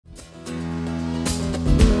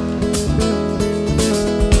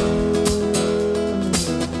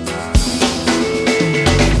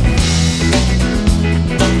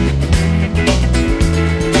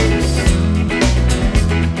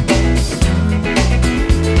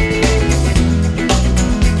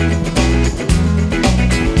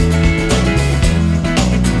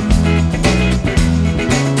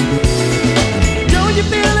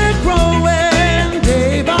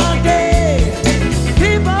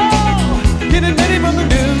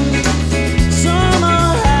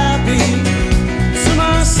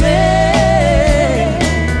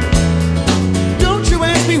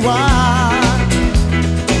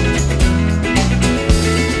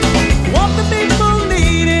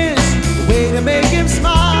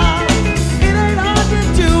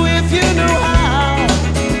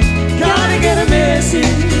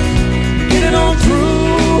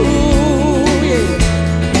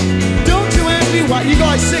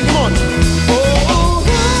sing, come on. Oh,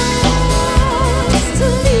 listen to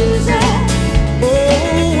the music. Oh,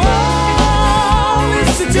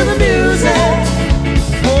 listen to the music.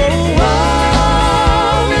 Oh,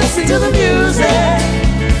 listen to the music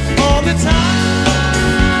all the time.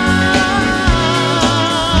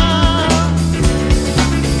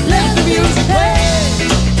 Let the music play.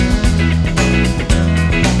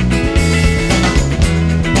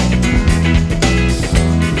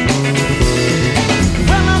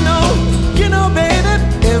 Well, I know, you know, baby,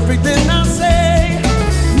 everything I say.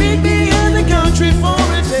 Meet me in the country for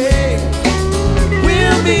a day.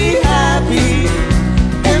 We'll be happy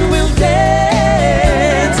and we'll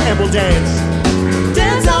dance. And we'll dance.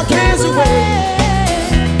 Dance our cares away.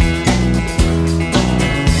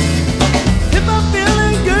 If I'm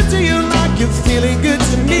feeling good to you like you're feeling good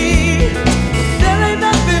to me, there ain't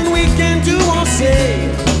nothing we can do or say.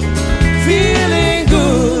 Feeling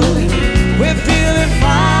good, we're feeling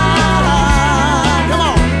fine. Come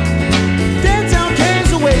on. Dance our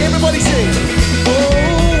cares away. Everybody sing.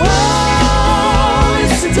 Oh,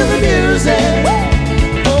 listen to the music.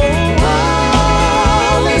 Oh,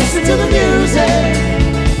 listen to the music.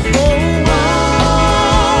 Oh,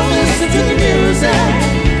 listen to the music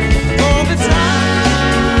all the time.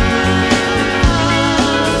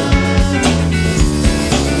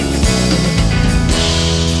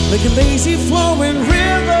 Like a lazy flowing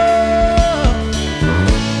river,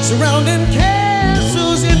 surrounding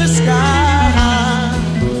castles in the sky.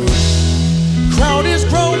 Crowd is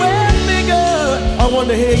growing bigger. I want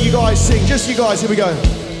to hear you guys sing, just you guys. Here we go.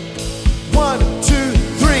 1, 2,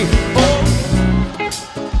 3, 4.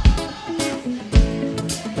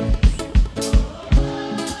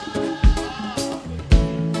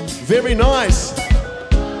 Very nice.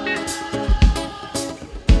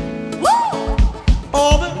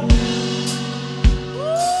 All the.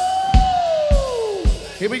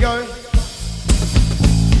 Here we go.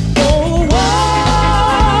 Oh,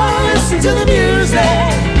 listen to the music.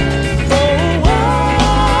 Oh,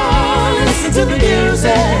 listen to the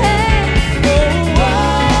music. Oh,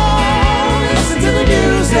 listen to the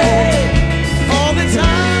music all the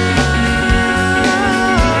time.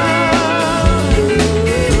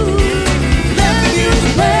 Let the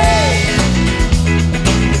music play.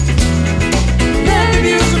 Let the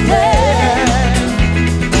music play.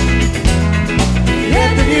 Let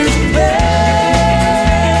the music play.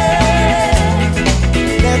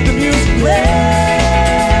 Let the music play.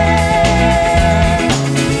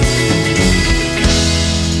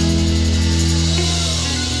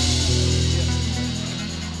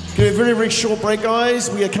 Okay, a very, very short break, guys.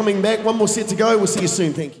 We are coming back. One more set to go. We'll see you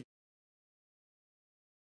soon. Thank you.